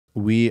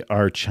We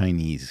are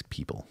Chinese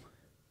people.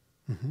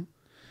 Mm-hmm.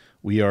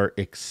 We are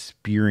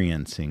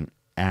experiencing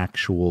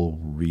actual,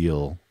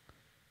 real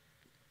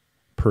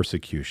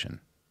persecution.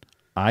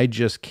 I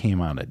just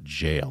came out of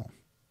jail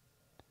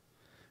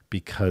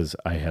because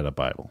I had a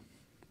Bible.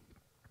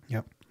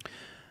 Yep.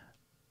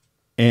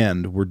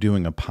 And we're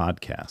doing a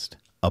podcast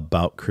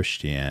about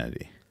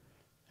Christianity.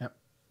 Yep.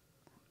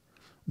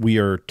 We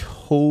are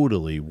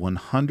totally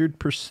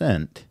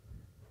 100%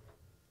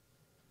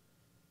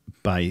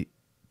 by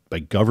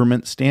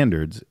government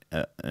standards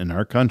in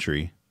our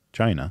country,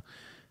 China,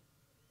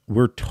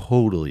 we're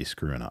totally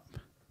screwing up.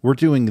 We're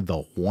doing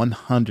the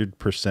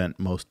 100%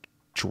 most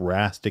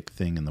drastic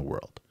thing in the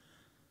world.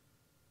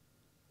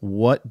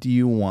 What do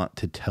you want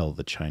to tell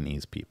the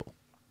Chinese people?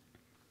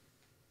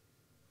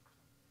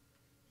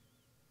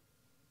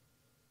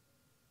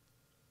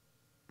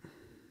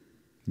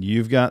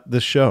 You've got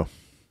this show.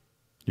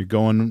 You're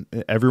going,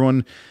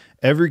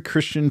 every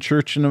Christian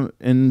church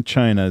in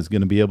China is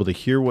going to be able to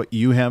hear what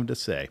you have to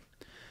say.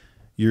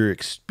 You're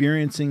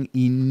experiencing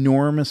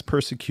enormous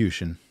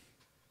persecution.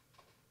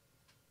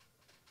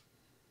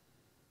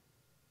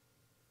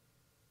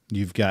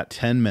 You've got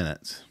 10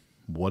 minutes.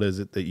 What is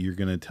it that you're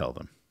going to tell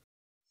them?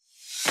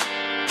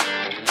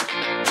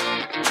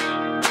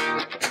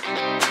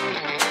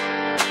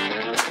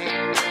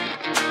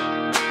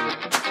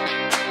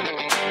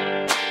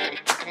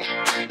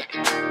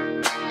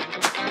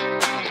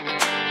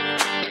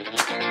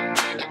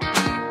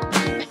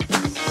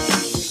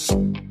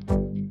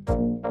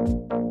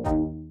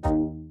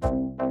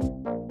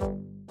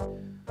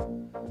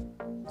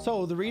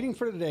 So the reading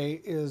for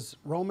today is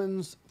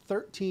Romans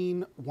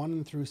 13,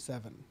 1 through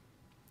 7.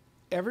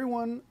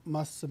 Everyone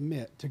must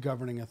submit to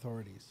governing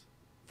authorities,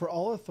 for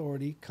all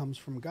authority comes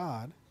from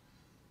God,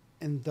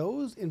 and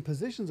those in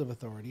positions of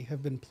authority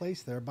have been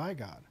placed there by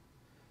God.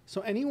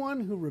 So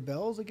anyone who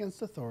rebels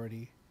against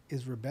authority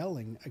is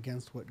rebelling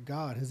against what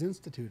God has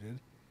instituted,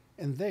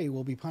 and they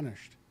will be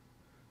punished.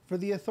 For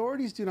the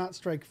authorities do not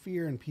strike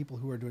fear in people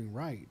who are doing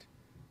right,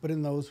 but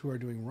in those who are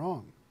doing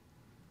wrong.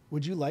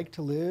 Would you like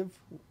to live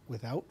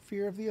without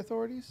fear of the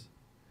authorities?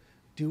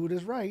 Do what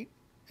is right,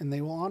 and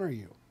they will honor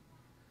you.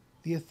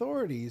 The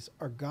authorities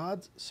are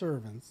God's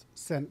servants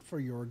sent for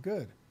your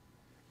good.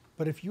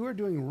 But if you are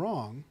doing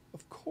wrong,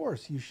 of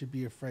course you should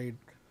be afraid,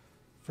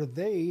 for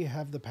they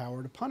have the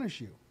power to punish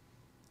you.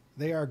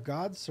 They are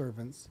God's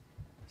servants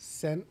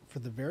sent for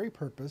the very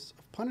purpose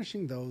of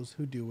punishing those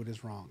who do what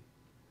is wrong.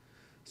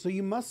 So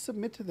you must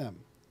submit to them,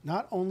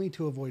 not only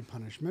to avoid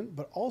punishment,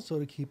 but also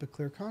to keep a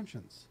clear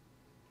conscience.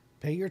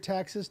 Pay your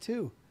taxes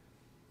too,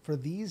 for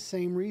these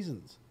same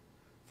reasons.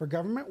 For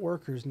government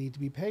workers need to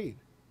be paid.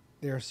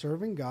 They are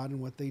serving God in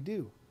what they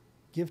do.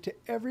 Give to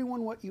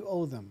everyone what you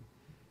owe them.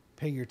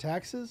 Pay your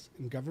taxes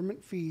and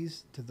government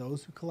fees to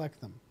those who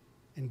collect them,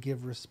 and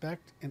give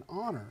respect and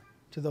honor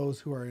to those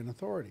who are in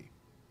authority.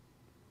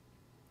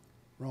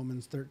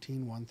 Romans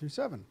 13, 1 through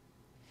 7.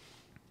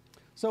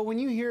 So when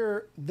you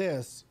hear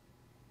this,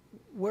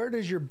 where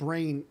does your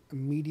brain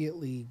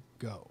immediately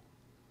go?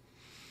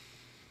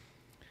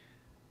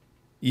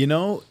 You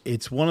know,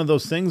 it's one of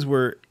those things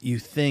where you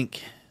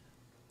think,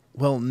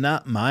 well,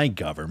 not my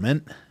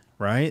government,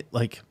 right?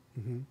 Like,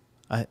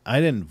 I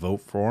didn't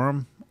vote for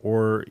him.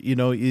 Or, you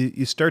know,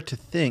 you start to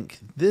think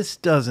this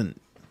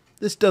doesn't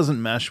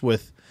mesh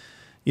with,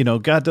 you know,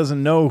 God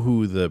doesn't know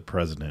who the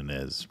president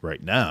is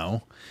right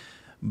now.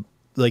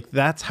 Like,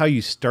 that's how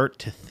you start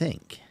to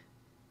think.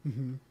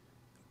 Mm-hmm.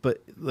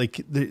 But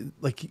like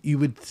you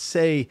would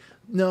say,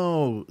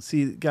 no,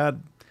 see,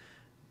 God,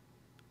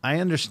 I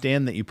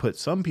understand that you put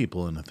some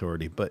people in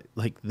authority, but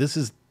like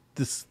this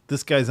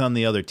guy's on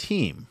the other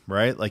team,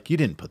 right? Like you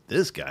didn't put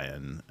this guy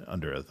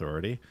under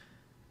authority.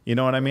 You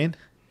know what I mean?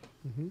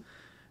 Mm-hmm.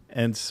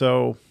 And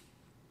so,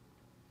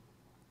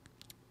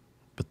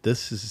 but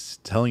this is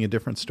telling a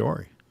different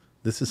story.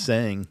 This is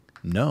saying,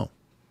 no,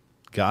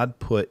 God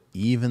put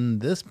even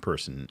this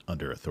person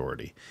under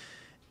authority,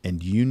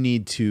 and you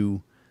need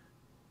to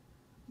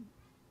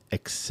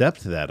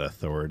accept that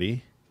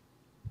authority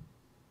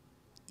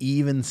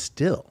even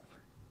still.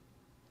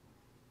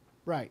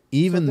 Right.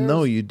 Even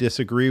though you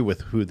disagree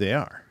with who they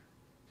are.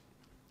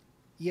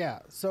 Yeah.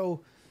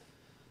 So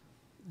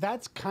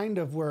that's kind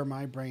of where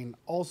my brain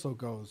also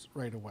goes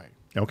right away.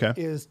 Okay.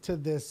 Is to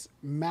this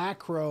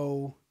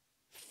macro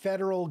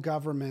federal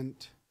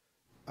government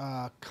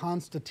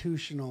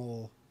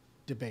constitutional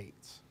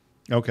debates.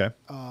 Okay.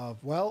 Of,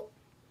 well,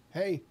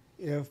 hey,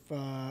 if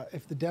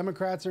the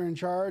Democrats are in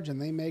charge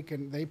and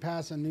they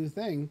pass a new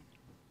thing,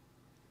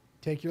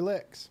 take your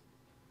licks.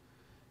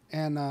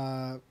 And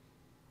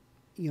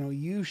you know,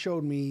 you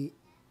showed me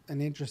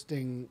an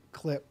interesting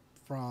clip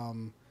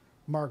from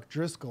Mark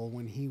Driscoll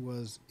when he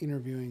was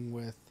interviewing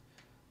with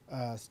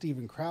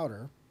Steven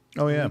Crowder.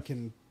 Oh yeah.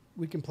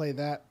 We can play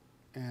that,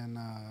 and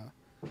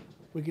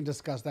we can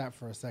discuss that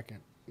for a second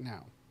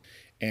now.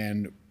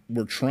 And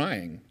we're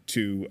trying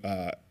to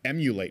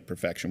emulate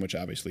perfection, which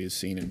obviously is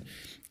seen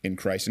in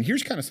Christ. And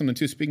here's kind of something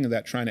too. Speaking of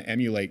that, trying to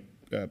emulate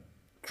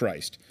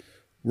Christ.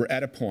 we're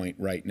at a point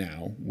right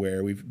now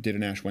where we did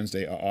an Ash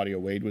Wednesday audio.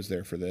 Wade was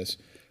there for this.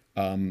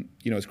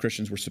 As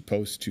Christians, we're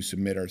supposed to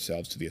submit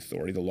ourselves to the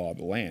authority, the law of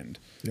the land.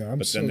 Yeah,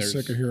 I'm so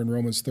sick of hearing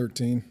Romans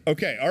 13.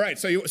 Okay, all right.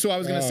 So I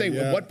was going to say,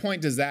 at what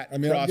point does that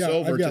cross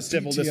over to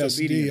civil PTSD.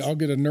 disobedience? I'll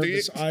get a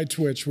nervous eye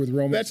twitch with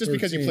Romans 13. That's just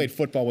because you played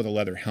football with a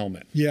leather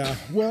helmet. Yeah,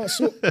 well,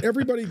 so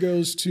everybody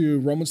goes to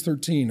Romans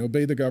 13,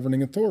 obey the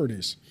governing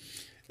authorities.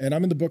 And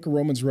I'm in the book of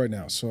Romans right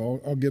now,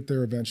 so I'll get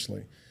there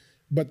eventually.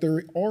 But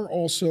there are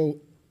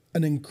also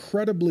an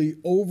incredibly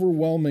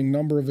overwhelming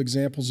number of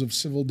examples of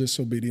civil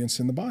disobedience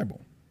in the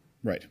Bible.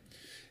 Right.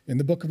 In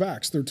the book of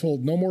Acts, they're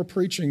told, no more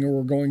preaching or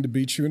we're going to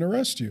beat you and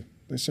arrest you.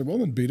 They said, well,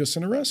 then beat us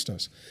and arrest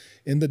us.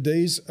 In the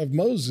days of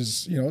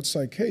Moses, it's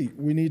like, hey,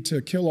 we need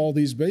to kill all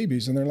these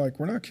babies. And they're like,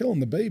 we're not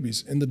killing the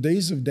babies. In the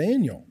days of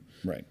Daniel,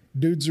 right,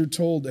 dudes are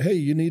told, hey,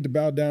 you need to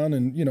bow down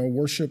and,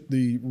 worship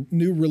the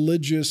new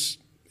religious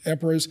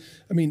emperors.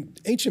 I mean,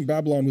 ancient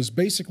Babylon was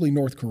basically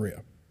North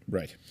Korea.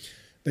 Right.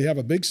 They have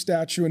a big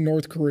statue in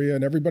North Korea,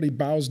 and everybody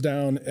bows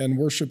down and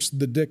worships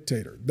the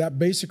dictator. That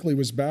basically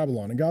was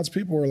Babylon. And God's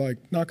people were like,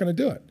 not going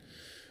to do it.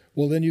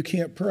 Well, then you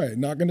can't pray.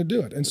 Not going to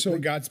do it. And so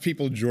God's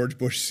people, George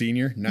Bush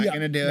Sr., not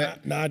going to do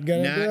it. Not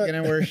going to do it. Not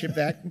going to worship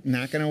that.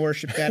 Not going to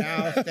worship that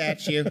owl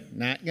statue.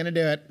 Not going to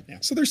do it. Yeah.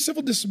 So there's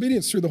civil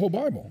disobedience through the whole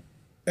Bible.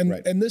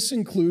 And this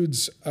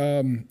includes,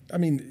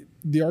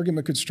 the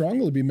argument could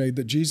strongly be made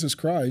that Jesus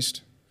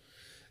Christ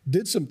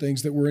did some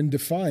things that were in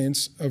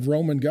defiance of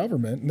Roman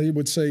government. And they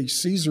would say,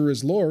 Caesar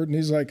is Lord. And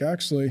he's like,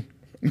 actually,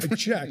 I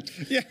checked.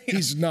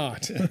 He's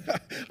not.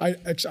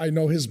 I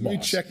know his boss. Let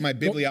me check my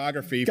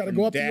bibliography from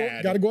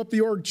Dad. Got to go up the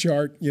org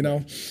chart,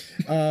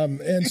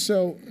 And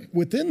so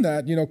within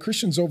that,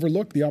 Christians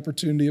overlook the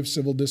opportunity of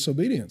civil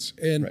disobedience.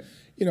 And,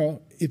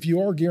 if you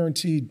are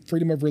guaranteed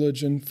freedom of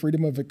religion,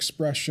 freedom of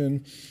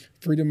expression,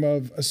 freedom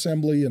of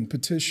assembly and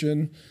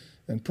petition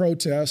and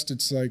protest,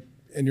 it's like,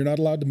 and you're not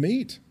allowed to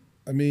meet.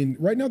 I mean,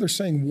 right now they're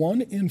saying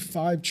 1 in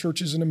 5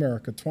 churches in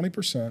America,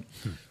 20%,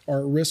 are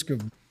at risk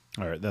of.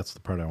 All right, that's the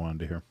part I wanted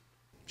to hear.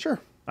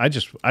 Sure. I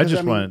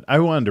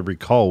wanted to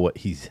recall what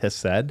he has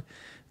said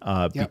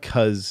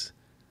because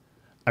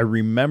I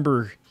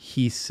remember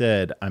he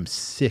said, "I'm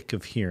sick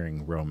of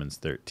hearing Romans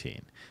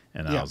 13,"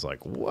 and I was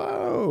like,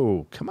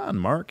 "Whoa, come on,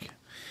 Mark!"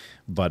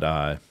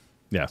 But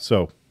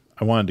so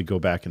I wanted to go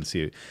back and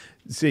see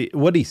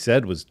what he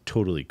said was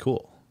totally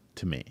cool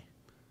to me.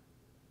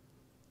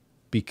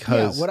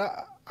 Because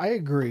I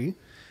agree.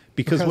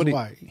 Because what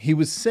he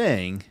was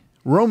saying,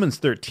 Romans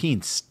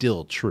 13 is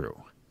still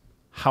true.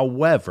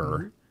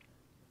 However,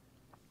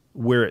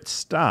 where it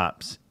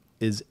stops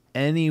is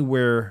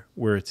anywhere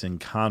where it's in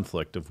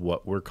conflict of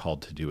what we're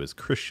called to do as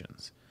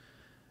Christians.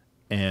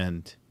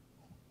 And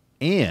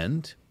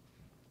in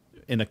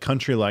a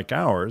country like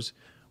ours,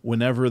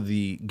 whenever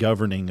the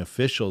governing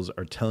officials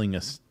are telling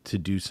us to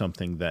do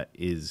something that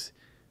is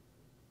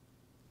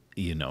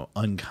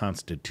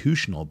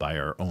unconstitutional by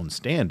our own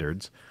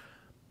standards,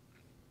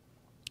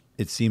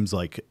 it seems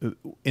like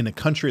in a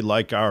country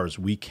like ours,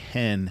 we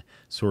can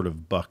sort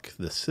of buck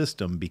the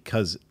system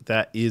because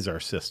that is our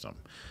system.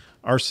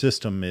 Our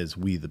system is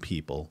we the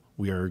people.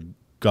 We are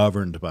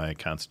governed by a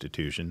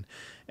constitution.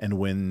 And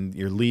when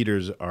your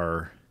leaders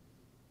are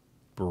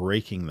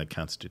breaking the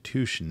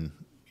constitution,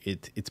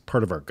 it's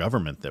part of our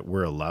government that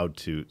we're allowed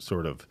to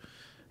sort of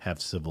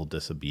have civil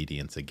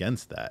disobedience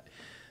against that.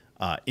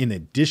 In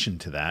addition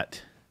to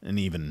that, and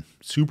even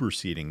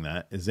superseding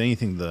that, is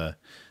anything that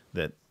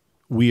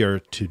we are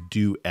to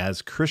do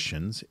as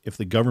Christians. If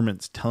the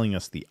government's telling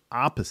us the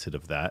opposite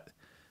of that,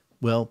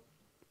 well,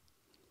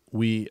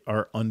 we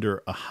are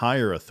under a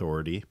higher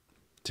authority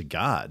to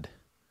God.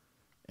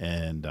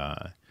 And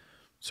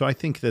so I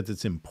think that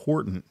it's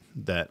important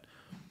that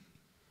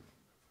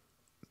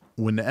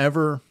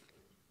whenever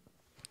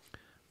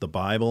the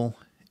Bible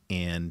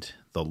and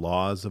the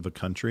laws of a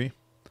country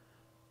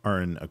are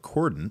in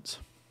accordance,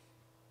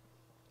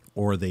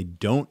 or they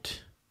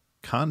don't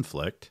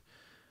conflict,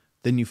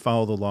 then you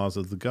follow the laws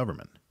of the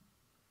government.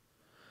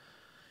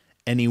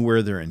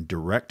 Anywhere they're in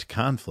direct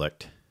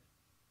conflict,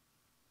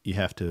 you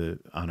have to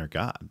honor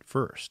God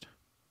first.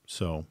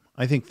 So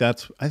I think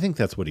that's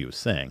what he was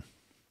saying,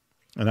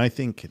 and I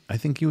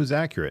think he was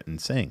accurate in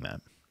saying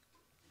that.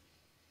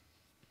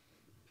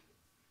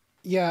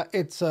 Yeah,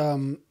 it's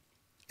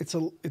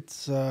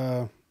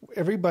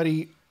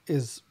everybody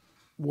is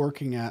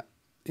working at,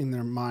 in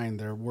their mind,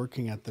 they're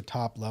working at the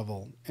top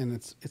level, and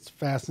it's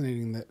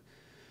fascinating that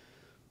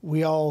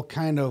we all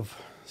kind of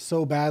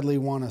so badly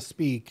want to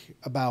speak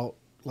about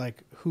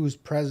like who's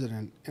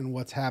president and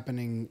what's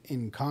happening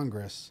in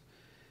Congress.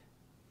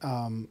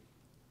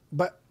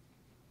 But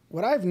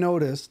what I've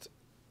noticed,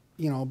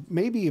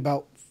 maybe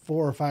about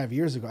 4 or 5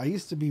 years ago, I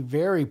used to be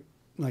very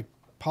like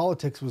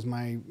politics was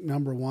my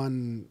number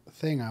one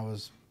thing I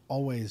was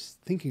always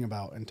thinking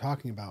about and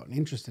talking about and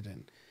interested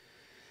in.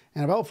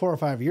 And about 4 or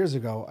 5 years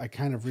ago, I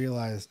kind of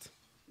realized,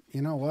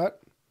 you know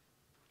what?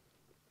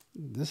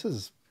 This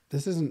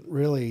isn't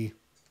really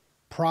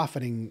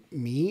profiting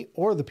me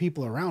or the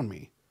people around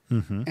me.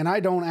 Mm-hmm. And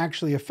I don't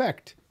actually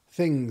affect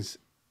things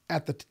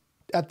at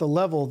at the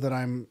level that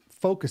I'm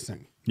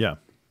focusing. Yeah.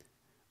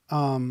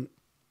 But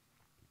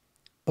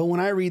when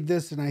I read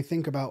this and I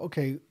think about,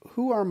 okay,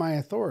 who are my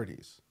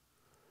authorities?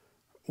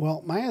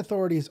 Well, my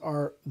authorities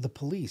are the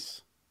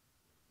police.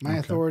 My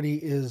authority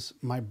is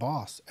my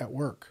boss at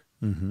work.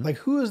 Like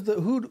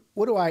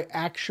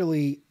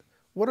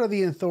what are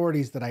the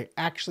authorities that I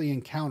actually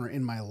encounter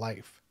in my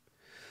life?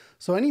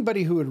 So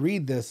anybody who would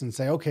read this and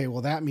say, okay,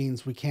 well, that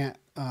means we can't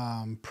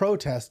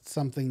protest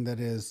something that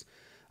is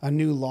a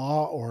new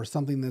law or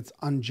something that's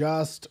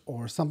unjust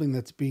or something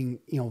that's being,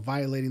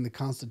 violating the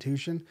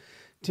Constitution.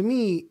 To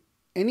me,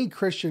 any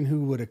Christian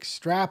who would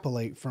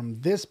extrapolate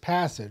from this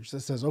passage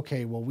that says,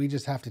 okay, well, we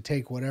just have to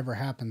take whatever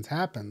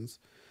happens,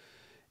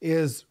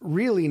 is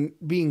really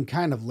being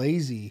kind of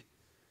lazy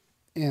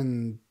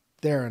in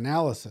their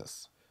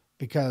analysis,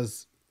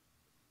 because,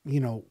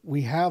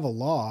 we have a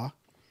law,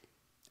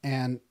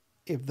 and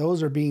if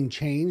those are being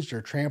changed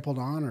or trampled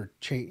on or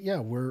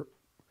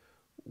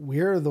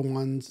we're the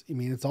ones. I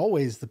mean, it's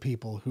always the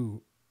people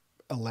who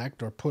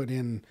elect or put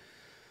in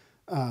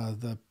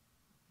the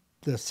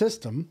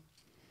system.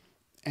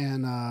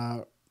 And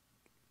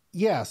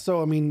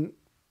so I mean,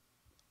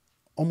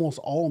 almost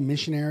all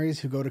missionaries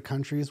who go to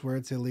countries where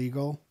it's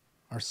illegal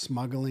are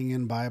smuggling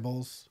in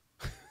Bibles.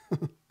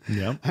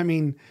 Yeah. I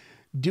mean,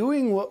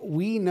 doing what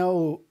we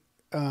know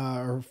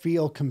or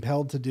feel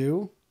compelled to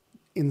do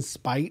in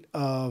spite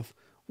of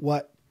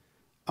what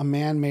a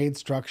man-made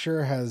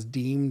structure has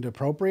deemed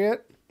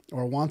appropriate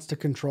or wants to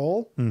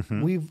control.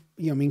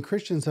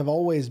 Christians have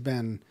always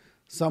been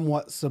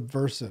somewhat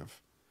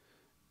subversive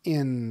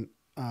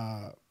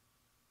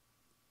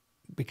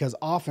because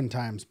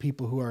oftentimes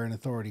people who are in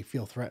authority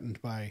feel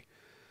threatened by,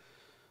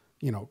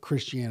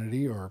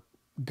 Christianity or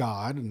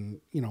God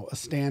and, a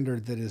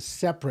standard that is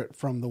separate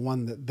from the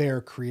one that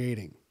they're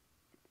creating.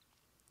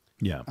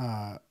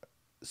 Yeah.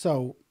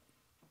 So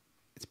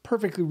it's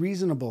perfectly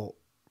reasonable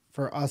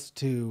for us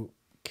to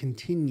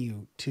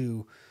continue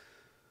to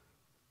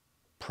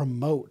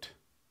promote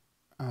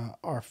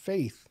our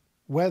faith,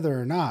 whether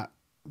or not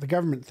the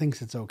government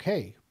thinks it's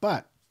okay.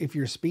 But if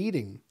you're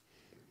speeding,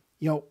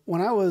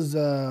 when I was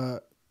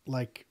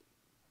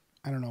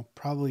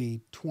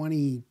probably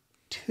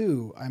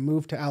 22, I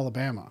moved to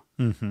Alabama.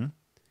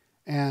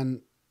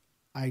 And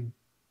I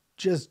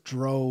just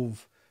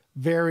drove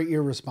very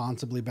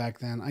irresponsibly back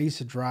then. I used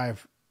to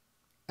drive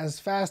as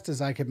fast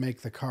as I could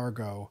make the car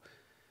go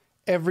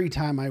every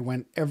time I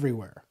went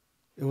everywhere.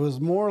 It was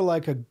more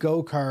like a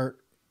go-kart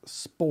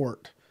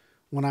sport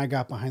when I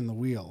got behind the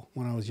wheel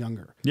when I was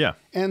younger. Yeah.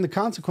 And the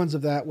consequence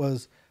of that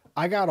was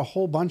I got a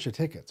whole bunch of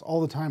tickets.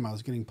 All the time I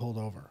was getting pulled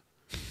over.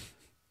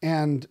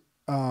 And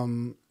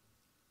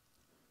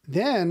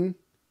then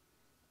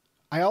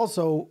I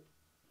also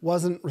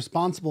wasn't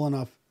responsible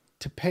enough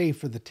to pay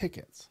for the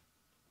tickets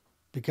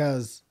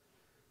because,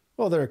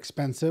 well, they're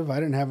expensive. I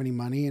didn't have any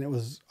money, and it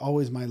was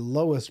always my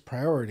lowest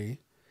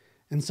priority.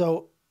 And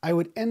so I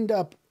would end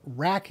up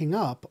racking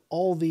up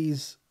all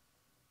these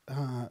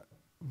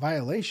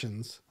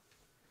violations.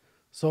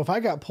 So if I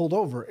got pulled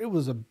over, it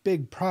was a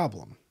big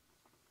problem.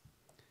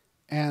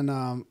 And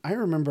I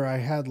remember I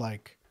had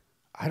 8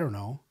 or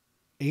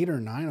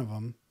 9 of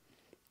them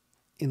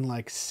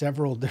in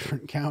several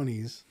different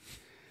counties.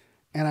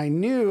 And I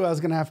knew I was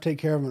going to have to take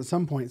care of them at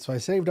some point. So I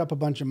saved up a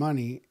bunch of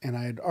money, and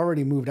I had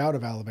already moved out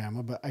of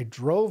Alabama, but I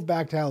drove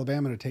back to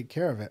Alabama to take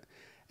care of it.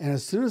 And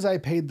as soon as I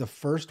paid the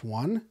first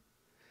one,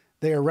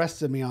 they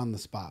arrested me on the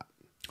spot.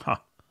 Huh.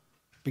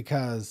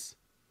 Because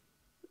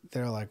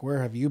they're like,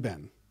 where have you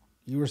been?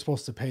 You were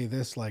supposed to pay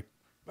this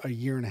a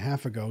year and a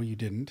half ago. You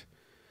didn't.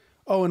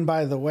 Oh, and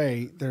by the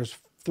way, there's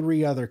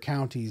 3 other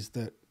counties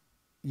that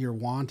you're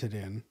wanted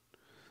in.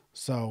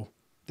 So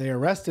they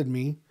arrested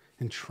me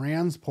and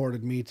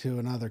transported me to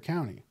another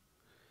county.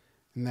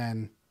 And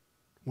then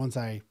once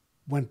I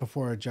went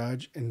before a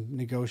judge and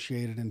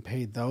negotiated and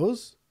paid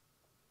those,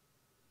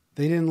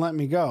 they didn't let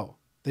me go.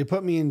 They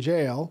put me in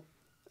jail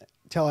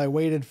till I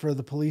waited for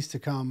the police to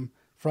come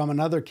from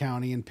another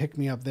county and pick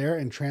me up there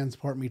and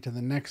transport me to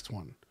the next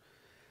one.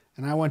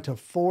 And I went to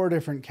 4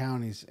 different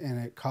counties, and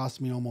it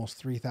cost me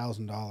almost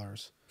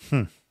 $3,000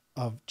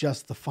 of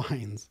just the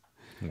fines.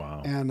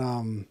 Wow.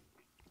 And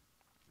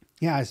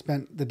I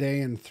spent the day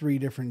in 3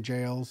 different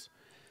jails.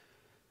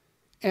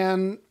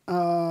 And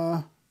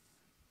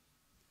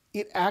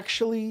it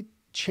actually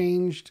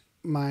changed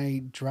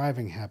my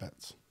driving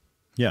habits.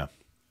 Yeah.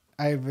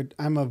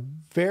 I'm a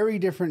very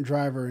different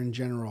driver in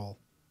general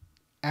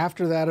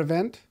after that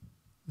event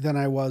than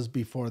I was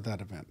before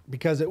that event,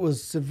 because it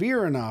was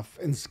severe enough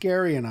and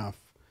scary enough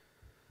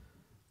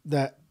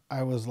that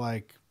I was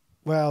like,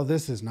 well,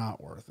 this is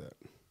not worth it.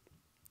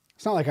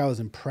 It's not like I was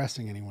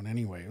impressing anyone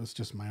anyway. It was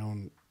just my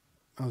own.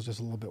 I was just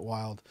a little bit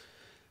wild.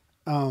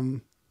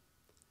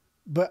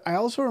 But I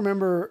also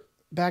remember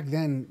back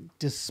then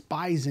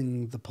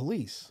despising the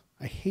police.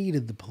 I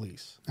hated the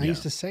police. I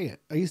used to say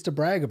it. I used to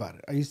brag about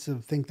it. I used to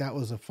think that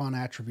was a fun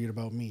attribute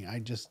about me. I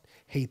just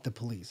hate the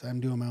police. I'm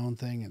doing my own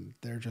thing, and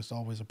they're just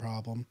always a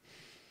problem.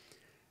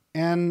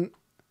 And,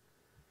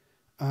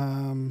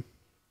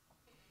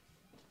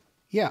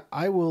 yeah,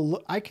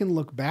 I can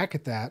look back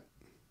at that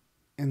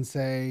and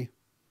say,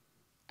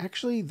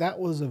 actually, that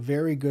was a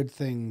very good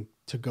thing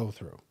to go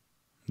through,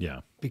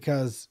 Yeah.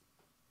 because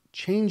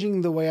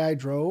changing the way I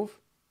drove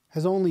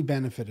has only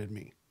benefited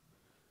me.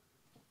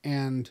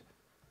 And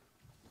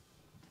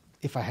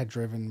if I had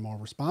driven more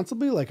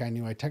responsibly, like I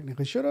knew I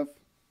technically should have,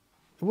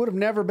 it would have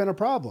never been a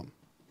problem.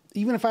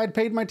 Even if I had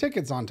paid my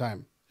tickets on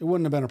time, it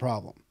wouldn't have been a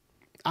problem.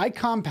 I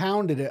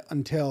compounded it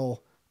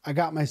until I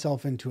got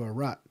myself into a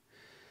rut.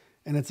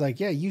 And it's like,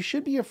 yeah, you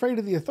should be afraid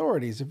of the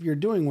authorities if you're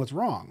doing what's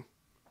wrong.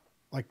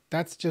 Like,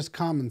 that's just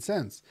common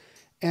sense.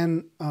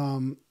 And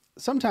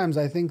sometimes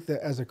I think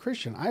that as a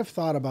Christian, I've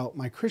thought about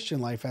my Christian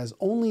life as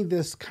only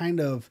this kind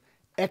of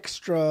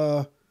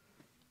extra,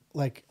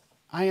 like,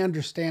 I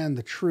understand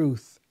the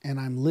truth and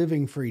I'm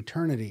living for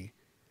eternity.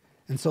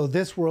 And so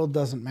this world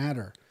doesn't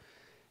matter.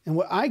 And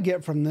what I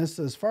get from this,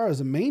 as far as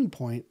a main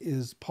point,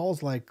 is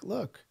Paul's like,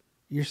 look,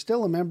 you're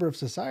still a member of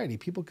society.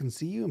 People can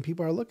see you and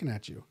people are looking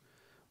at you.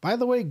 By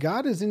the way,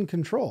 God is in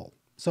control.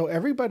 So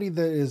everybody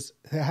that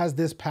has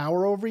this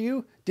power over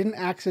you didn't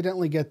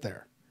accidentally get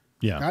there.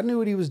 Yeah. God knew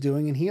what he was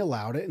doing and he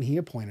allowed it and he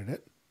appointed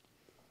it.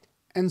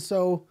 And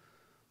so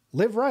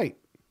live right.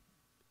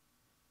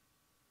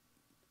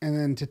 And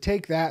then to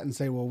take that and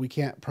say, well, we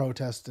can't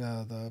protest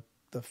the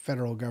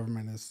federal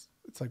government, it's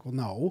like, well,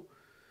 no.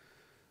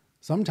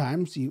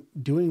 Sometimes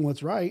doing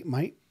what's right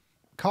might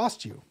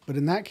cost you, but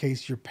in that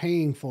case, you're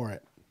paying for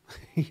it.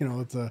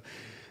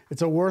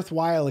 It's a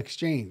worthwhile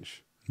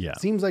exchange. Yeah. It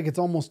seems like it's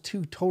almost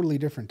two totally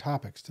different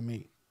topics to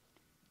me.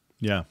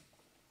 Yeah.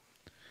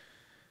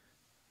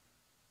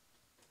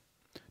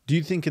 Do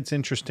you think it's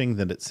interesting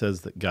that it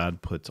says that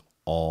God puts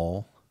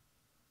all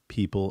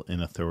people in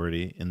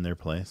authority in their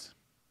place?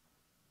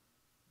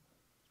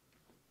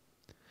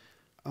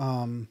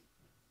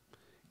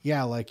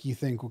 Yeah, like you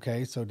think,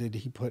 okay, so did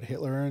he put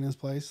Hitler in his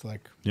place?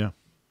 Like, Yeah.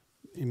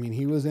 I mean,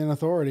 he was in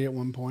authority at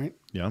one point.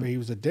 Yeah. But he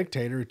was a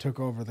dictator who took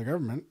over the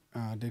government.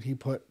 Did he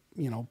put,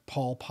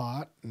 Pol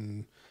Pot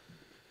and,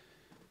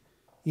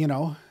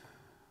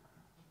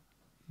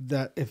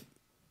 that if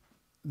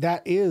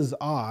that is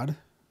odd.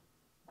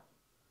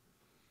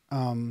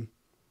 And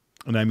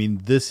I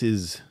mean, this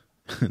is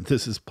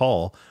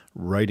Paul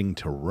writing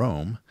to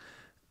Rome,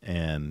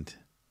 and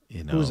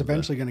who was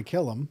eventually going to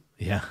kill him.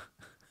 Yeah.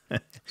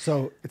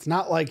 So it's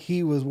not like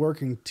he was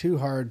working too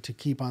hard to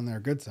keep on their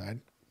good side.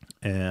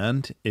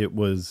 And it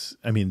was,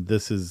 I mean,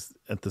 this is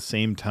at the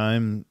same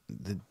time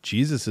that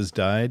Jesus has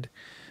died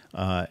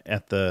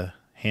at the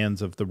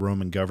hands of the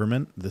Roman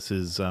government. This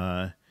is,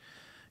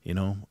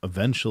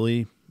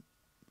 eventually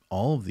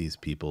all of these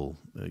people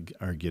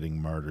are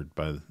getting martyred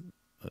by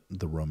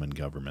the Roman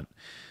government.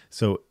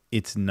 So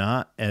it's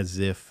not as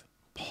if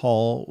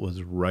Paul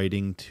was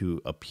writing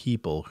to a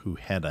people who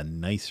had a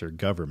nicer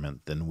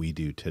government than we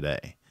do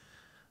today.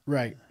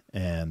 Right.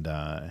 And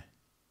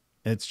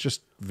it's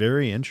just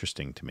very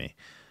interesting to me.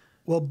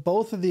 Well,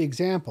 both of the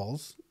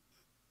examples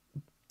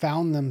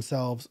found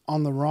themselves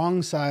on the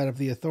wrong side of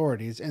the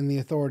authorities, and the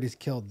authorities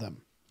killed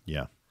them.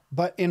 Yeah.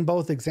 But in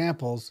both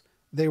examples,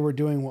 they were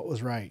doing what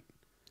was right.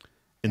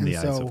 In the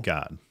eyes of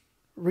God.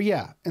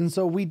 Yeah. And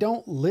so we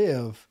don't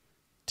live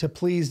to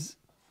please,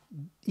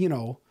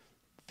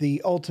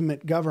 the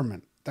ultimate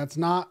government. That's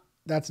not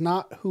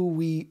who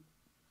we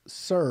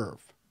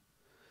serve.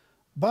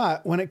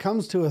 But when it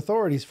comes to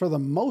authorities, for the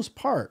most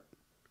part,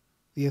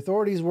 the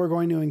authorities we're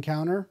going to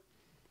encounter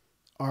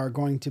are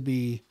going to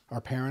be our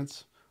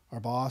parents, our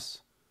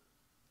boss,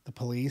 the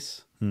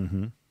police.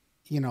 Mm-hmm.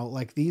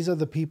 Like these are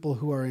the people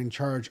who are in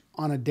charge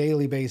on a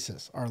daily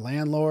basis. Our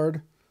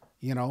landlord,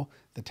 the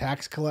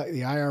tax collect,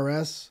 the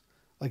IRS.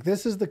 Like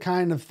this is the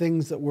kind of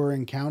things that we're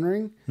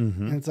encountering.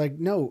 Mm-hmm. And it's like,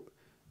 no,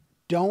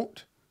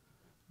 don't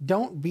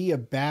be a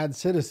bad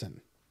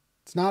citizen.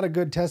 It's not a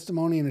good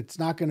testimony and it's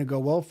not going to go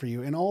well for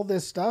you. And all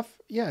this stuff,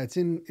 yeah, it's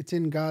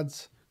in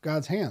God's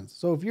hands.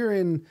 So if you're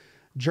in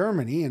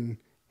Germany and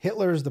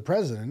Hitler's the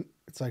president,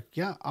 it's like,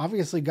 yeah,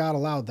 obviously God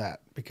allowed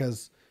that,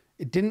 because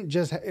it didn't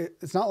just,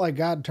 it's not like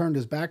God turned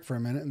his back for a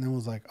minute and then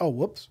was like, oh,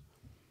 whoops.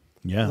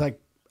 Yeah.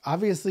 Like,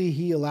 obviously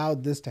he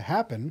allowed this to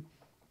happen.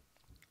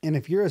 And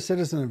if you're a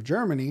citizen of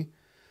Germany,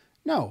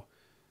 no,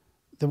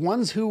 the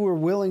ones who were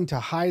willing to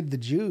hide the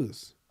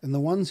Jews and the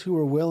ones who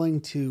were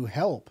willing to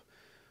help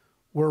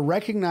were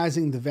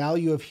recognizing the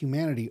value of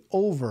humanity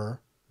over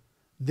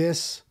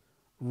this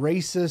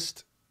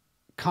racist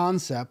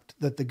concept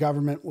that the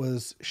government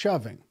was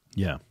shoving.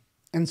 Yeah.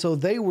 And so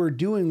they were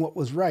doing what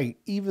was right,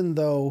 even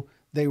though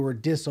they were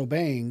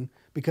disobeying,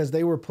 because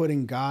they were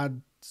putting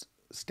God's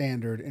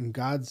standard and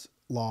God's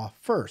law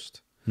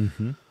first.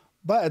 Mm-hmm.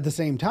 But at the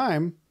same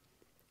time,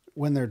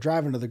 when they're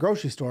driving to the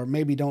grocery store,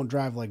 maybe don't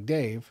drive like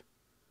Dave,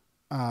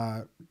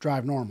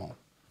 drive normal.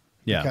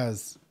 Yeah.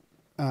 Because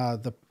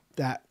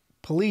that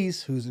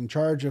police who's in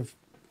charge of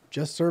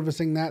just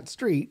servicing that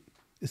street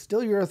is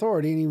still your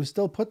authority, and he was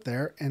still put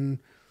there, and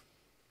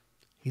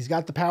he's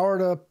got the power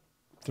to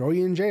throw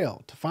you in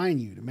jail, to fine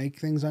you, to make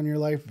things on your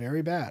life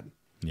very bad.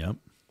 Yep.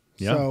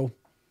 Yep. So,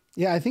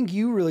 yeah, I think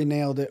you really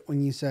nailed it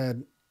when you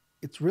said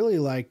it's really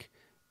like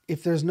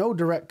if there's no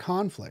direct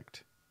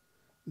conflict,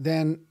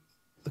 then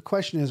the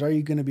question is, are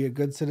you going to be a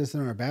good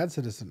citizen or a bad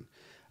citizen?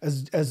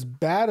 As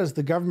bad as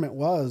the government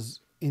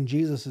was in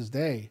Jesus's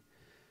day,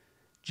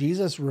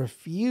 Jesus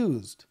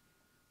refused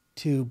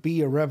to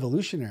be a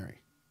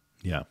revolutionary.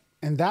 Yeah.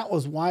 And that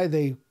was why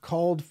they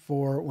called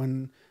for,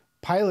 when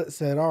Pilate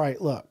said, all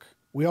right, look,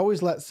 we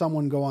always let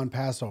someone go on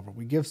Passover.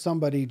 We give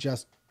somebody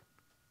just,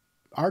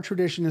 our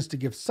tradition is to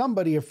give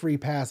somebody a free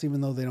pass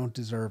even though they don't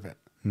deserve it.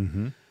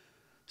 Mm-hmm.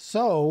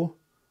 So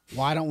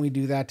why don't we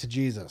do that to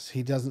Jesus?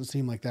 He doesn't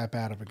seem like that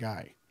bad of a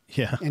guy.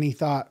 Yeah. And he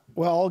thought,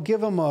 well, I'll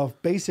give him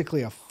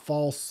basically a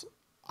false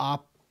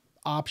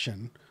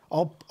option.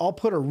 I'll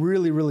put a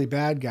really, really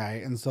bad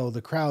guy. And so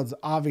the crowd's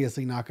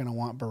obviously not going to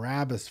want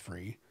Barabbas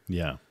free.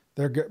 Yeah.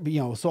 So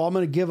I'm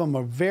going to give him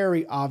a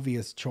very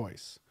obvious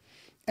choice.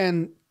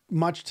 And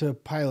much to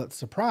Pilate's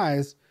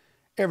surprise,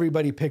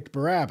 everybody picked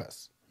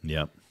Barabbas.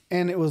 Yep.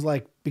 And it was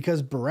like,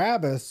 because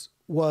Barabbas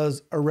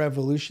was a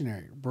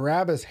revolutionary.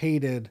 Barabbas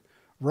hated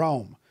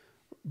Rome.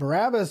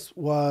 Barabbas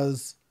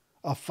was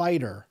a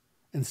fighter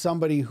and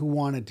somebody who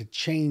wanted to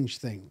change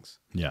things.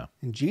 Yeah.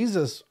 And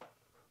Jesus,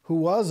 who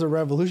was a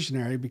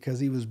revolutionary because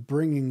he was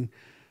bringing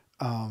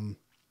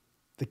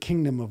the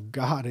kingdom of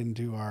God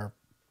into our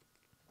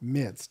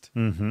midst,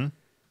 Mm-hmm.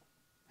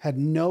 had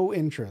no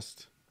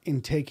interest in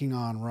taking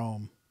on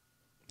Rome.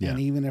 Yeah. And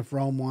even if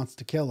Rome wants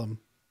to kill him,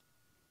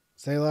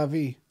 c'est la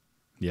vie.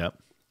 Yep.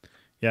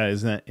 Yeah,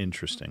 isn't that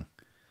interesting?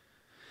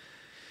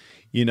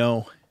 You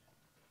know,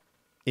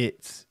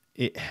 it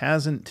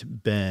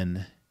hasn't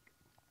been,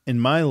 in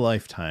my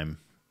lifetime,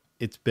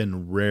 it's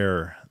been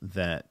rare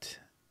that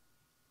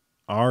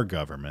our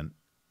government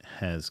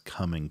has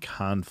come in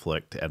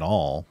conflict at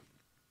all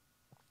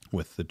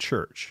with the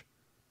church.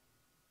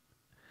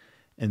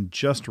 And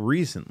just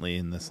recently,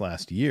 in this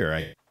last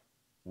year,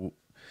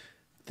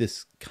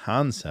 this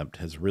concept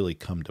has really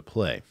come to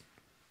play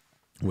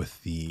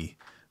with the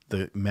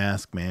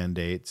mask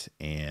mandates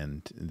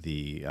and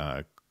the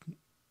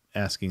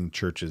asking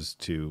churches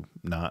to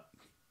not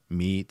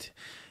meet.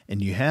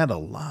 And you had a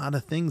lot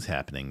of things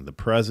happening. The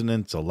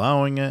president's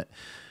allowing it.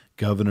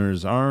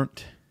 Governors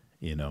aren't.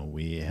 You know,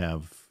 we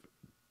have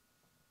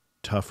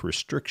tough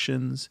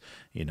restrictions,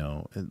 you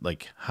know,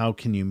 like how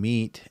can you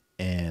meet?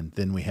 And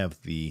then we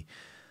have the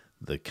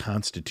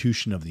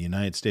Constitution of the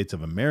United States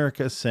of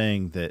America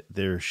saying that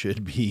there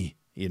should be,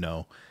 you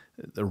know,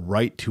 the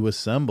right to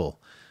assemble.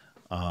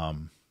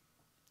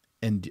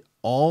 And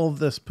all of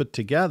this put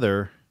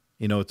together,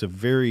 you know, it's a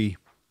very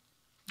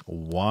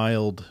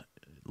wild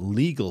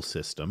legal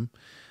system.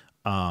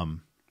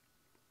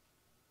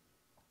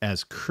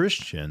 As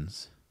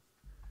Christians,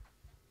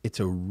 it's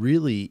a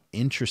really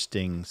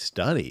interesting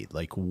study.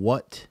 Like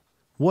what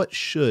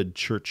should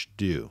church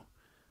do?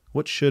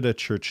 What should a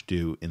church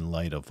do in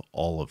light of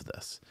all of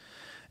this?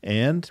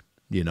 And,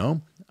 you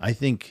know, I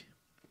think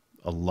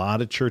a lot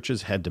of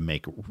churches had to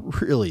make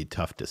really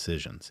tough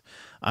decisions.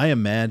 I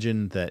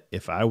imagine that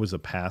if I was a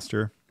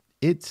pastor,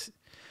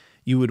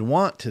 you would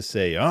want to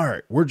say, all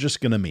right, we're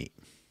just going to meet.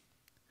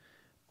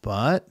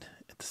 But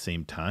at the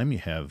same time, you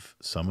have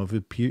some of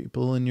the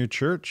people in your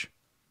church,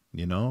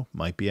 you know,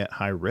 might be at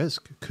high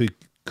risk,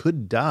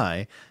 could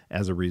die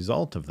as a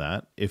result of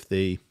that if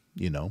they,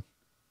 you know,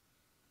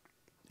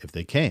 if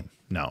they came.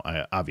 Now,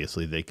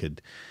 obviously they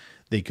could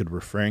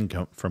refrain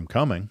from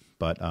coming,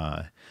 but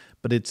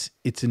it's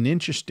an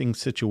interesting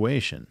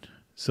situation.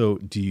 So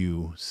do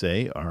you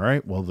say, all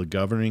right, well, the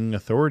governing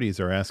authorities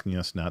are asking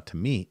us not to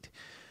meet.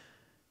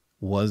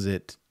 Was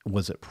it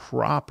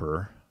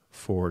proper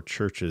for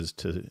churches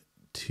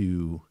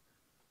to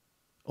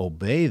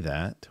obey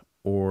that,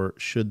 or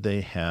should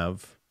they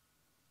have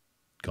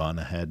gone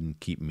ahead and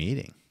keep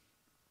meeting?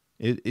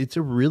 It's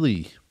a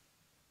really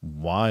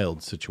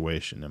wild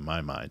situation in my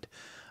mind.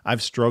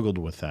 I've struggled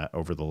with that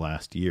over the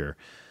last year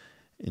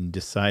in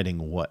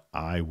deciding what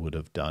I would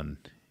have done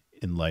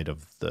in light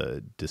of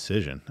the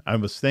decision. I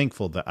was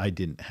thankful that I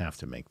didn't have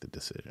to make the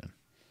decision.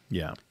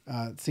 Yeah.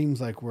 It seems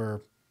like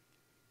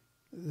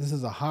this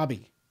is a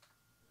hobby.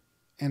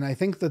 And I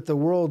think that the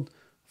world,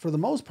 for the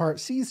most part,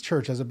 sees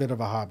church as a bit of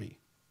a hobby.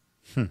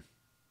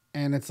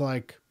 And it's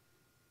like,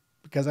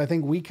 because I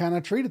think we kind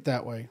of treat it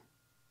that way.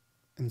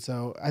 And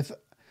so I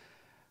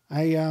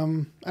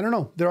don't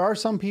know. There are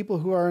some people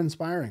who are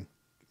inspiring,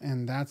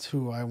 and that's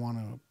who I want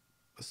to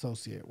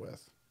associate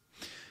with.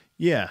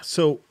 Yeah.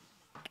 So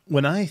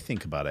when I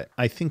think about it,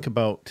 I think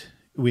about,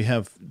 we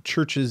have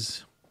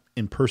churches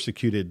in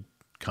persecuted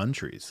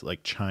countries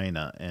like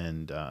China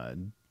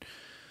and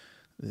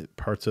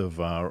parts of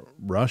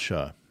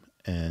Russia,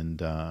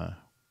 and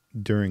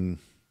during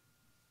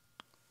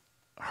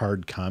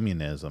hard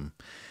communism.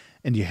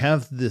 And you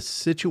have this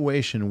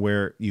situation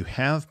where you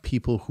have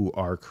people who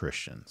are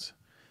Christians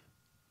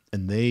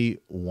and they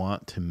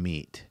want to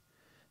meet,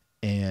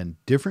 and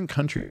different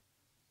countries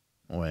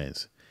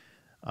ways.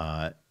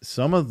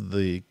 Some of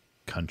the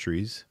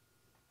countries,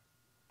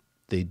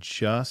 they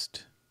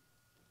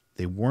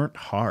weren't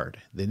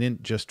hard. They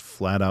didn't just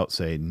flat out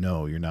say,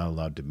 no, you're not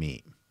allowed to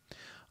meet.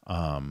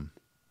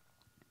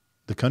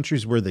 The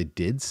countries where they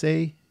did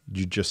say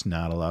you're just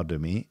not allowed to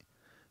meet,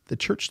 the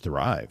church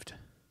thrived.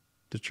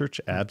 The church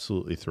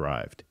absolutely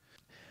thrived.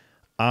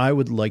 I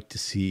would like to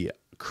see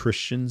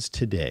Christians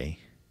today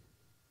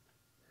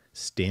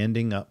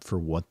standing up for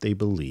what they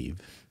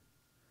believe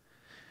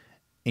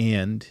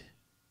and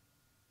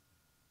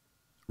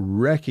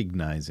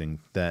recognizing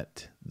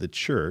that the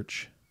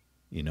church,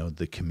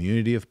 the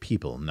community of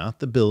people, not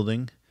the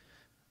building,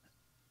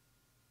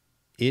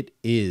 it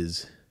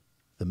is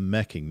the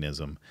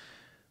mechanism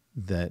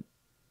that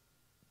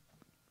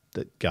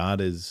God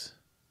is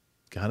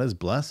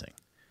blessing.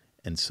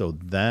 And so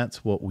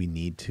that's what we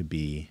need to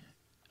be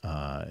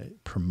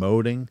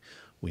promoting.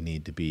 We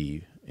need to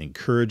be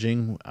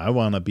encouraging. I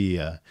want to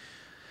be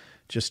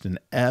just an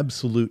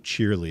absolute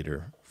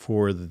cheerleader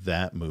for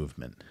that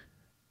movement.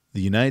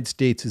 The United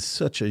States is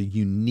such a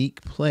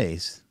unique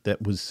place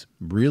that was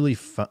really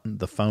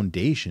the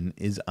foundation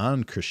is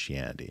on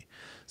Christianity.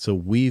 So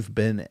we've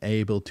been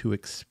able to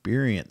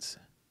experience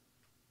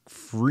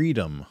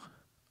freedom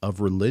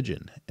of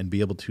religion and be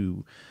able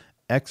to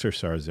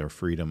exercise our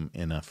freedom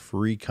in a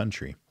free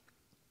country.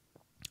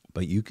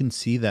 But you can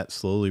see that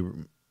slowly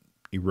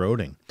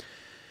eroding.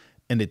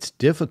 And it's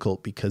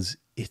difficult because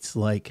it's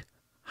like,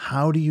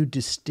 how do you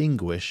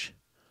distinguish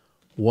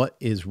what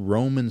is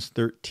Romans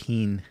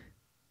 13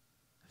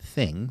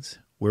 things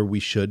where we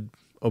should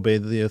obey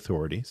the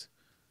authorities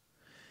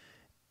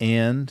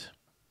and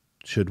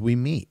should we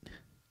meet?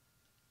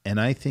 And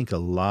I think a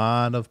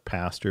lot of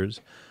pastors,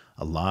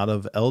 a lot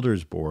of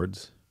elders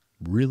boards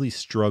really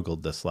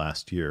struggled this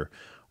last year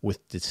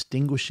with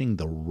distinguishing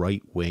the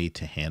right way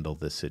to handle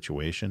this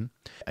situation.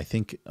 I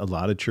think a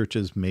lot of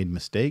churches made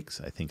mistakes.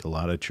 I think a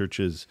lot of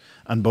churches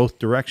on both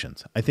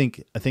directions. I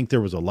think there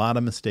was a lot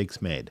of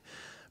mistakes made,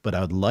 but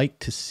I would like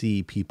to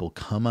see people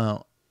come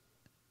out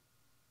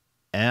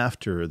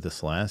after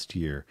this last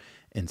year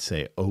and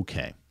say,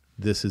 okay,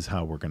 this is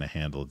how we're going to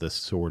handle this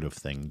sort of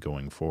thing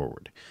going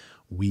forward.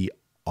 We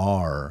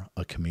are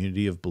a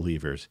community of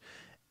believers,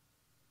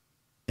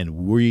 and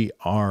we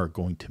are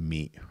going to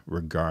meet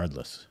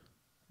regardless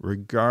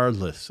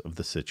of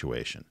the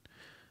situation.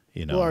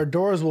 Well, our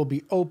doors will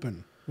be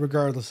open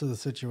regardless of the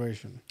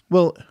situation.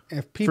 Well,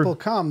 if people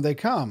come, they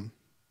come.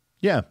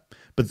 Yeah.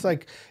 But it's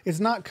like, it's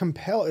not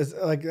compelled. It's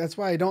like, that's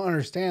why I don't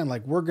understand.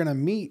 Like, we're going to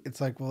meet.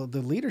 It's like, well,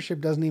 the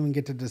leadership doesn't even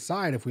get to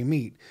decide if we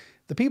meet.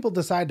 The people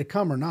decide to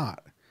come or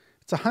not.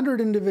 It's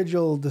 100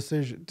 individual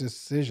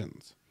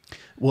decisions.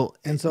 Well,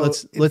 and so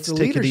let's the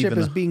take it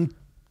even.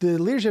 The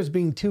leadership is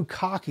being too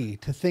cocky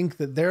to think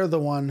that they're the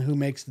one who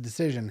makes the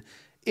decision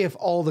if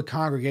all the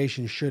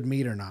congregation should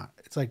meet or not.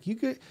 It's like,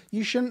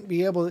 you shouldn't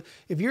be able to,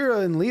 if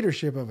you're in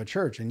leadership of a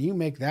church and you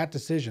make that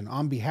decision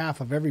on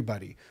behalf of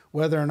everybody,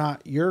 whether or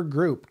not your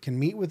group can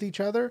meet with each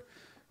other,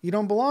 you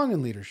don't belong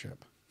in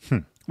leadership.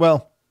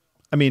 Well,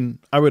 I mean,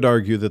 I would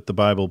argue that the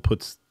Bible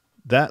puts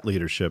that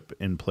leadership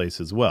in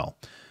place as well.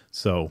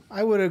 So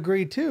I would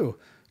agree too,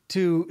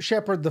 to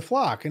shepherd the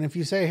flock. And if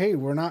you say, hey,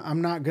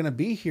 I'm not going to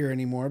be here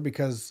anymore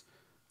because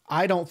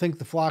I don't think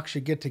the flock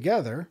should get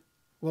together,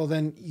 well,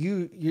 then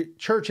your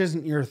church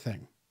isn't your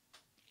thing.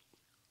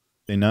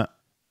 They not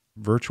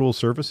virtual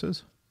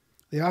services?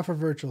 They offer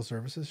virtual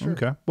services, sure.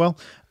 Okay. Well,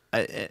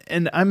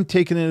 I'm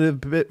taking it a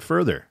bit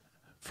further.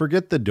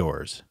 Forget the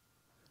doors.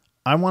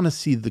 I want to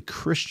see the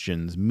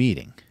Christians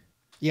meeting.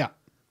 Yeah.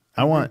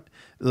 I'm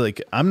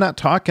not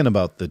talking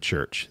about the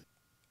church.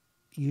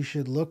 You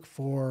should look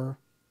for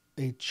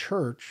a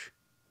church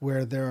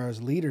where there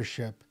is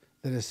leadership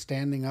that is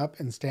standing up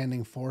and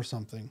standing for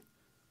something,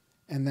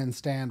 and then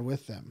stand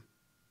with them.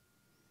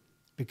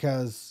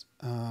 Because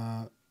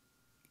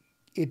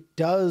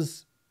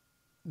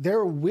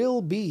there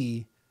will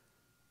be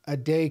a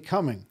day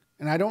coming.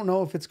 And I don't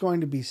know if it's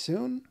going to be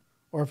soon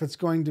or if it's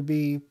going to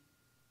be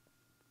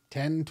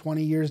 10,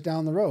 20 years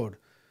down the road.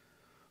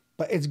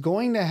 But it's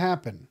going to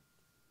happen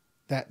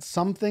that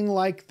something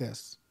like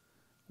this,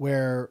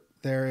 where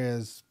there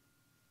is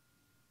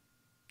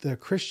the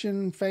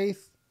Christian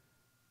faith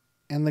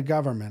and the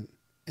government,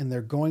 and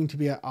they're going to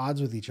be at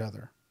odds with each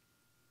other.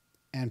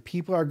 And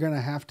people are going to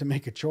have to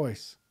make a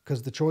choice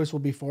because the choice will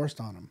be forced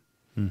on them.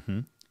 Mm-hmm.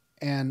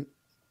 And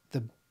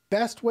the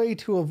best way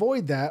to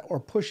avoid that or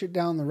push it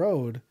down the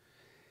road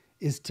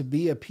is to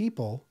be a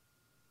people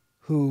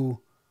who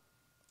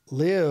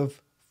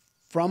live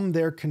from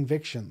their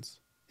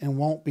convictions and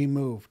won't be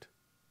moved.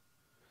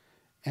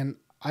 And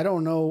I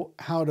don't know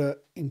how to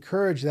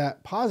encourage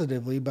that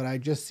positively, but I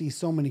just see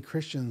so many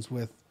Christians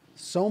with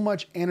so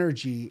much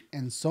energy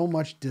and so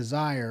much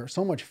desire,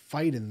 so much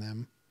fight in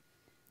them.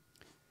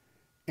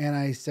 And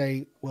I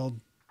say, well,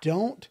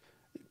 don't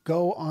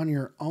go on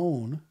your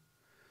own.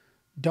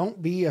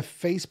 Don't be a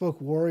Facebook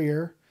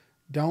warrior.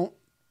 Don't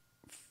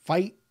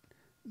fight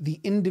the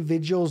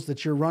individuals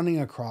that you're running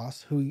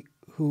across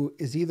who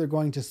is either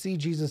going to see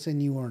Jesus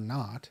in you or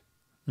not.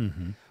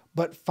 Mm-hmm.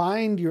 But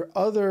find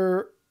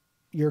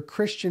your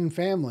Christian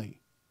family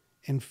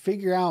and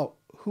figure out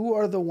who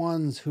are the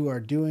ones who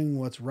are doing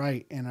what's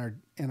right and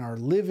are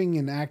living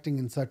and acting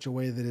in such a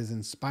way that is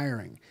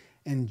inspiring,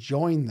 and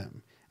join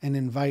them and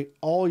invite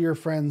all your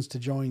friends to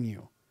join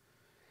you.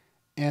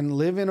 and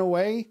live in a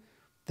way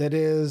that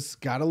is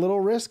got a little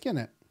risk in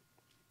it.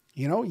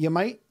 You know, you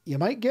might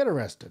get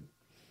arrested.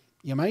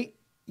 You might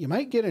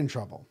get in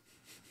trouble.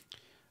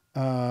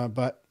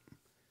 But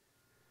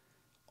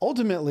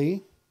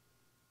ultimately,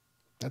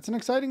 that's an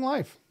exciting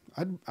life.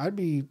 I'd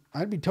be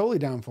totally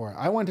down for it.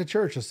 I went to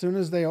church as soon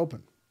as they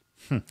opened.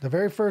 The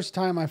very first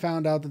time I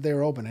found out that they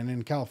were open, and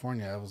in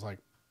California, it was like,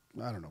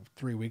 I don't know,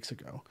 3 weeks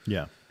ago.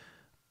 Yeah.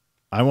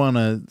 I want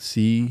to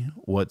see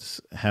what's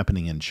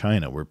happening in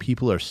China, where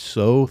people are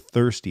so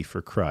thirsty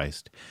for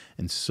Christ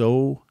and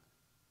so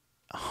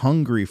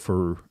hungry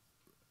for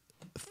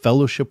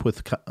fellowship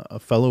with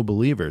fellow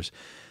believers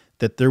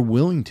that they're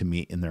willing to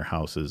meet in their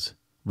houses,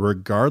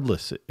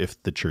 regardless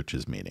if the church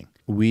is meeting.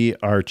 We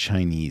are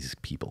Chinese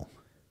people.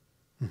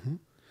 Mm-hmm.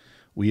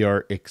 We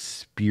are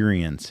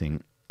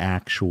experiencing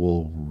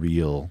actual,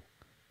 real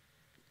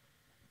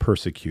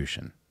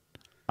persecution.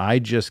 I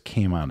just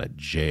came out of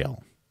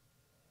jail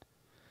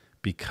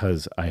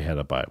because I had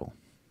a Bible.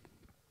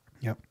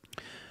 Yep.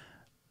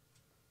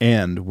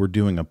 And we're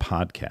doing a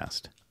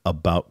podcast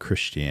about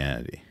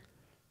Christianity.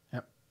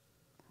 Yep.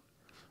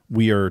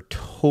 We are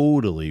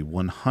totally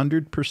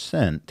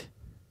 100%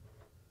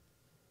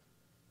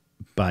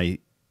 by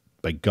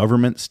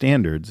government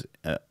standards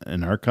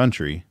in our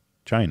country,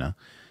 China,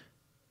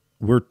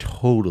 we're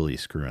totally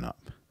screwing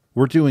up.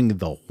 We're doing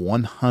the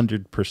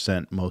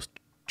 100% most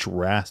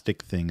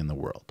drastic thing in the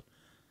world.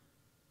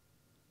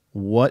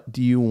 What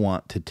do you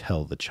want to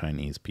tell the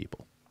Chinese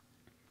people?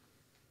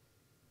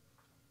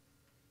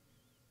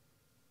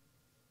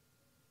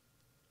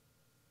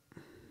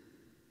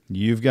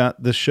 You've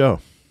got this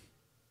show.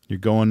 You're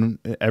going,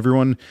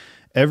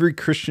 every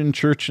Christian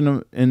church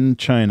in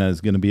China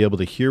is going to be able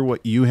to hear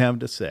what you have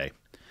to say.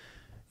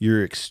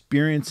 You're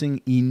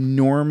experiencing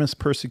enormous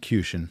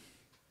persecution.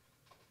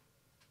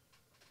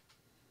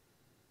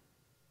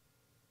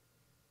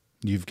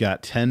 You've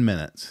got 10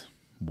 minutes.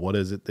 What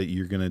is it that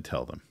you're going to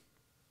tell them?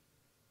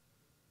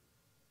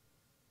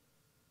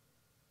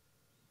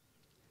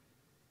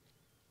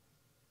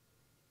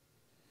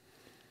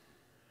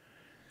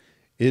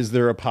 Is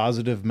there a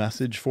positive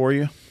message for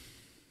you?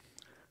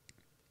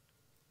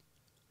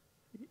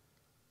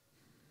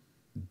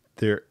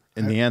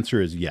 And the answer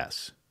is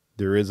yes.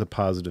 There is a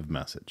positive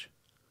message.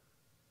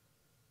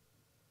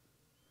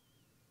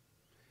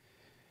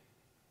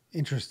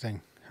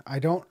 Interesting. I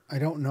don't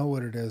know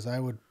what it is. I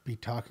would be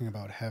talking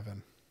about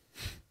heaven.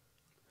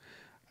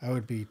 I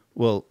would be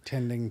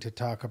tending to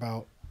talk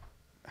about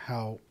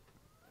how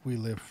we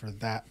live for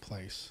that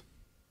place.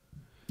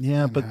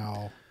 Yeah, but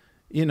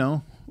you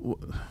know,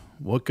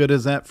 what good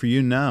is that for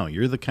you now?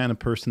 You're the kind of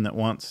person that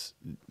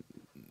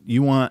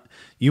you want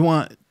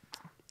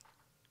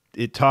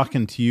it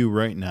talking to you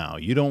right now.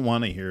 You don't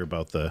want to hear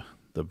about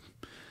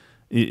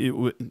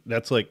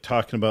that's like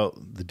talking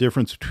about the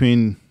difference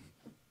between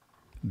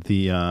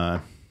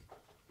the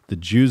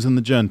Jews and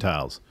the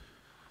Gentiles.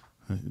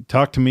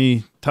 Talk to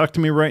me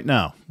right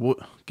now.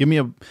 Give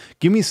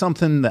me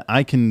something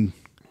that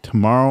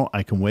tomorrow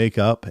I can wake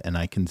up and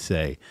I can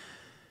say,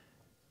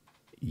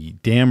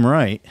 damn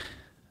right,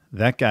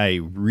 that guy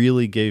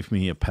really gave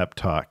me a pep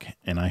talk,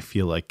 and I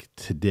feel like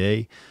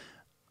today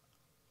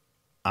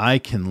I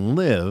can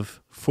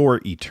live for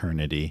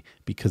eternity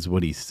because of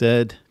what he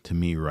said to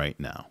me right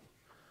now.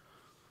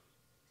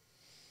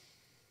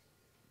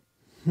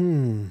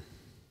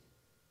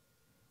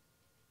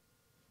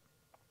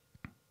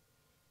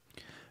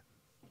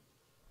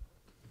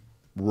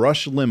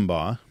 Rush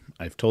Limbaugh,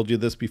 I've told you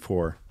this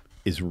before,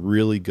 is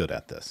really good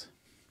at this.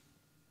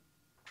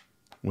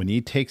 When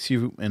he takes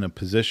you in a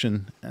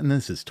position, and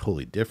this is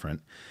totally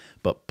different,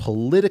 but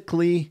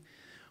politically,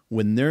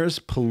 when there's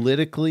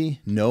politically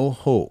no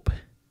hope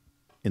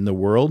in the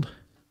world,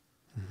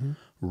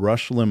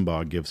 Rush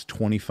Limbaugh gives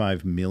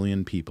 25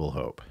 million people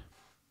hope.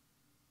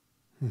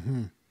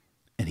 And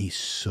he's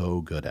so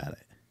good at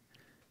it.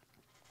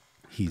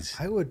 He's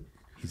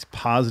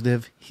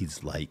positive. He's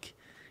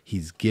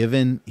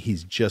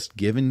just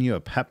given you a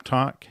pep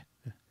talk,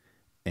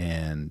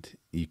 and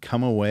you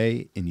come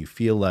away and you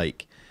feel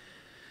like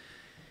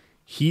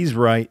he's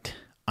right,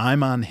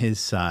 I'm on his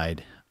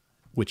side,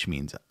 which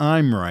means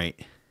I'm right,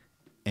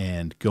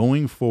 and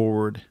going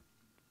forward,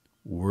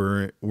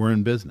 we're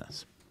in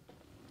business.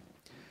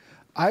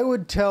 I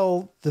would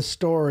tell the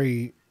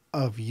story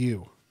of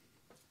you.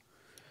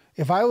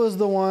 If I was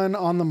the one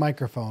on the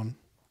microphone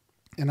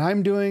and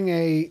I'm doing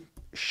a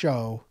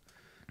show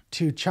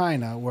to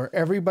China where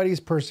everybody's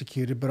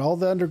persecuted, but all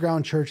the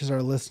underground churches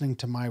are listening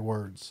to my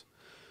words.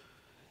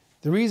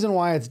 The reason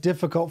why it's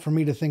difficult for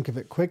me to think of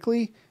it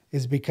quickly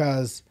is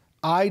because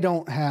I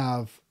don't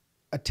have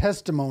a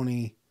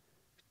testimony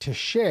to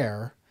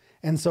share.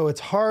 And so it's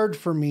hard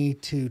for me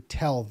to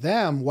tell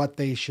them what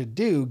they should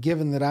do,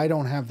 given that I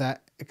don't have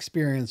that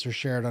experience or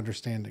shared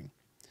understanding.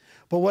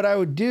 But what I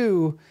would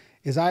do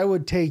is I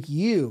would take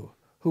you,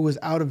 who was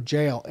out of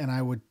jail, and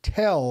I would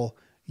tell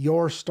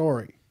your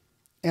story.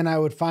 And I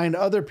would find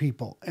other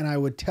people, and I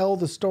would tell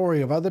the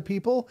story of other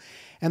people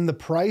and the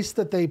price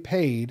that they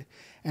paid,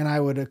 and I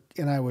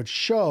would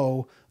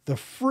show the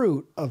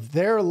fruit of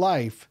their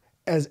life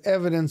as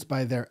evidenced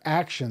by their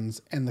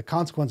actions and the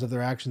consequence of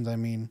their actions, I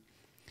mean.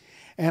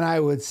 And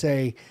I would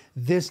say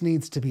this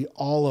needs to be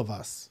all of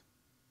us.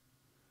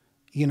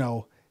 You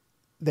know,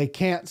 they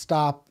can't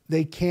stop,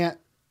 they can't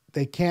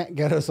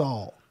get us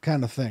all,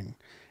 kind of thing.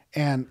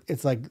 And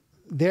it's like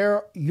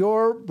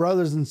your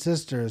brothers and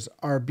sisters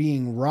are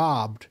being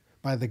robbed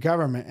by the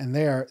government, and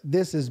they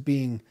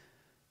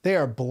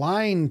are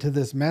blind to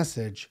this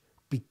message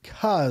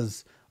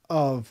because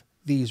of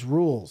these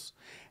rules.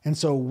 And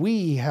so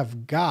we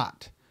have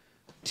got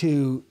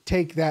to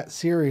take that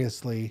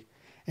seriously.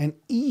 And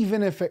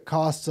even if it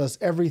costs us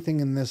everything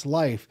in this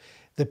life,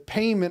 the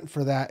payment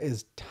for that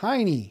is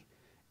tiny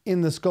in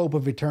the scope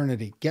of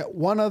eternity. Get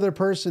one other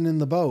person in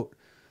the boat.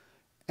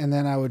 And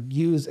then I would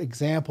use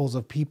examples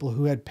of people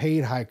who had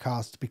paid high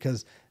costs,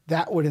 because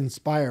that would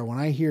inspire. When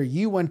I hear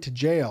you went to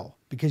jail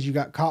because you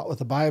got caught with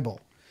the Bible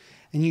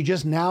and you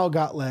just now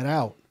got let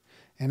out.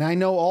 And I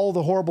know all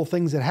the horrible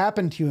things that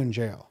happened to you in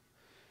jail.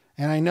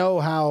 And I know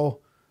how,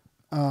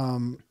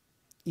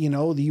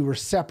 you were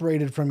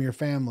separated from your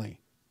family.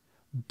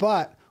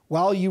 But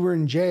while you were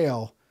in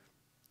jail,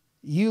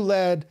 you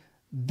led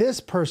this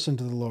person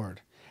to the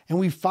Lord. And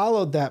we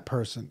followed that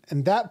person.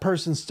 And that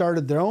person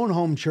started their own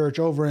home church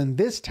over in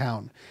this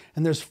town.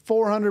 And there's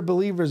 400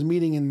 believers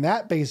meeting in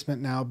that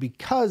basement now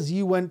because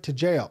you went to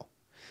jail.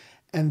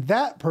 And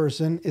that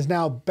person is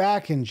now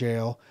back in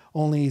jail,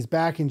 only he's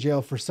back in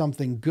jail for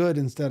something good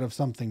instead of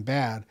something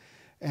bad.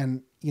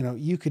 And,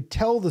 you could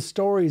tell the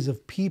stories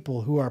of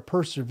people who are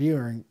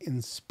persevering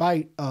in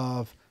spite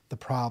of the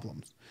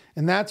problems.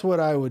 And that's what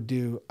I would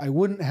do. I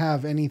wouldn't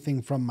have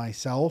anything from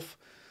myself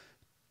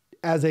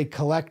as a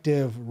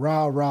collective,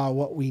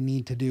 what we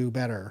need to do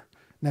better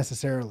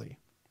necessarily,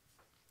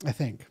 I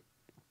think.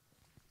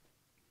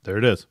 There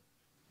it is.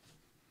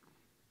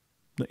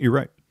 You're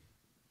right.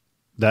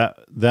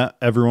 That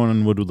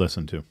everyone would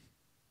listen to.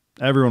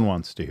 Everyone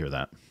wants to hear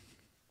that.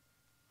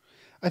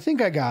 I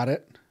think I got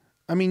it.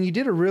 I mean, you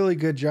did a really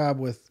good job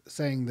with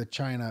saying the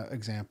China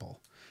example,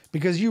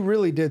 because you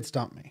really did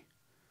stump me.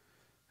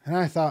 And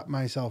I thought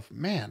myself,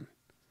 man,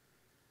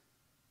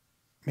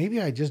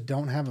 maybe I just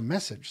don't have a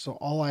message, so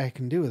all I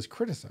can do is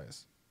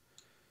criticize.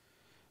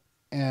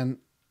 And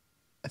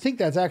I think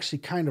that's actually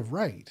kind of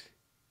right.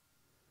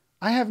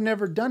 I have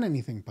never done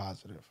anything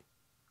positive.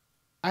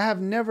 I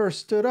have never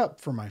stood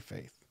up for my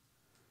faith.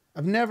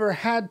 I've never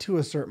had to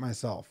assert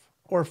myself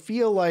or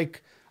feel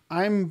like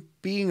I'm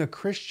being a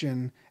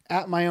Christian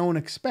at my own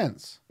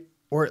expense.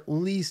 Or at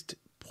least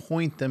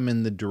point them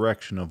in the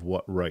direction of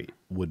what right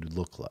would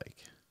look like.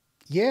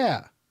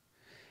 Yeah.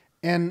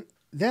 And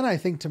then I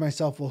think to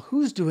myself, well,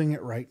 who's doing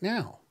it right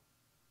now?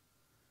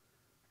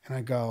 And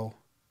I go,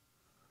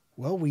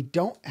 well, we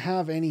don't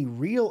have any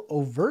real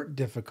overt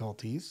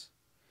difficulties.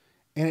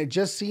 And it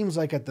just seems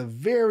like at the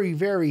very,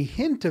 very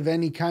hint of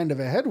any kind of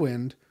a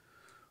headwind,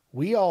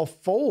 we all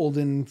fold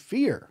in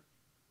fear.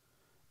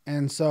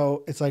 And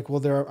so it's like,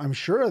 well, I'm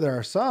sure there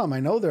are some.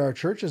 I know there are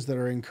churches that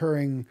are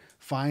incurring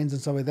fines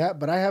and stuff like that,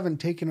 but I haven't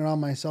taken it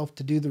on myself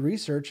to do the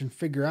research and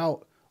figure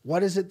out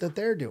what is it that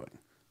they're doing?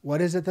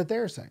 What is it that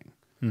they're saying?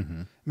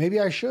 Mm-hmm. Maybe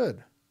I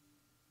should.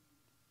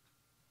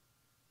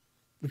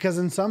 Because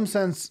in some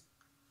sense,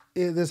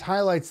 this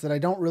highlights that I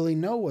don't really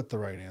know what the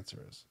right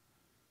answer is.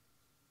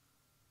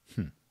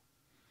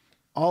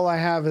 All I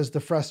have is the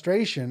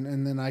frustration,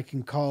 and then I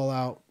can call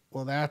out,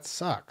 well, that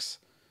sucks.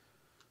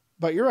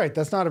 But you're right,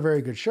 that's not a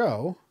very good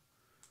show.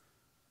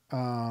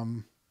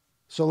 So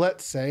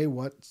let's say,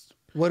 what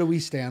do we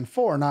stand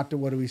for, not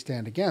what do we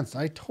stand against?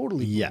 I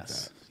totally believe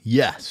that.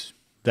 Yes.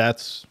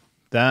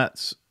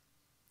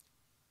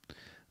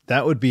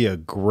 That would be a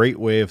great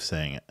way of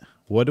saying it.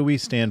 What do we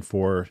stand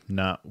for,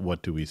 not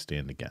what do we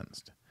stand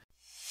against?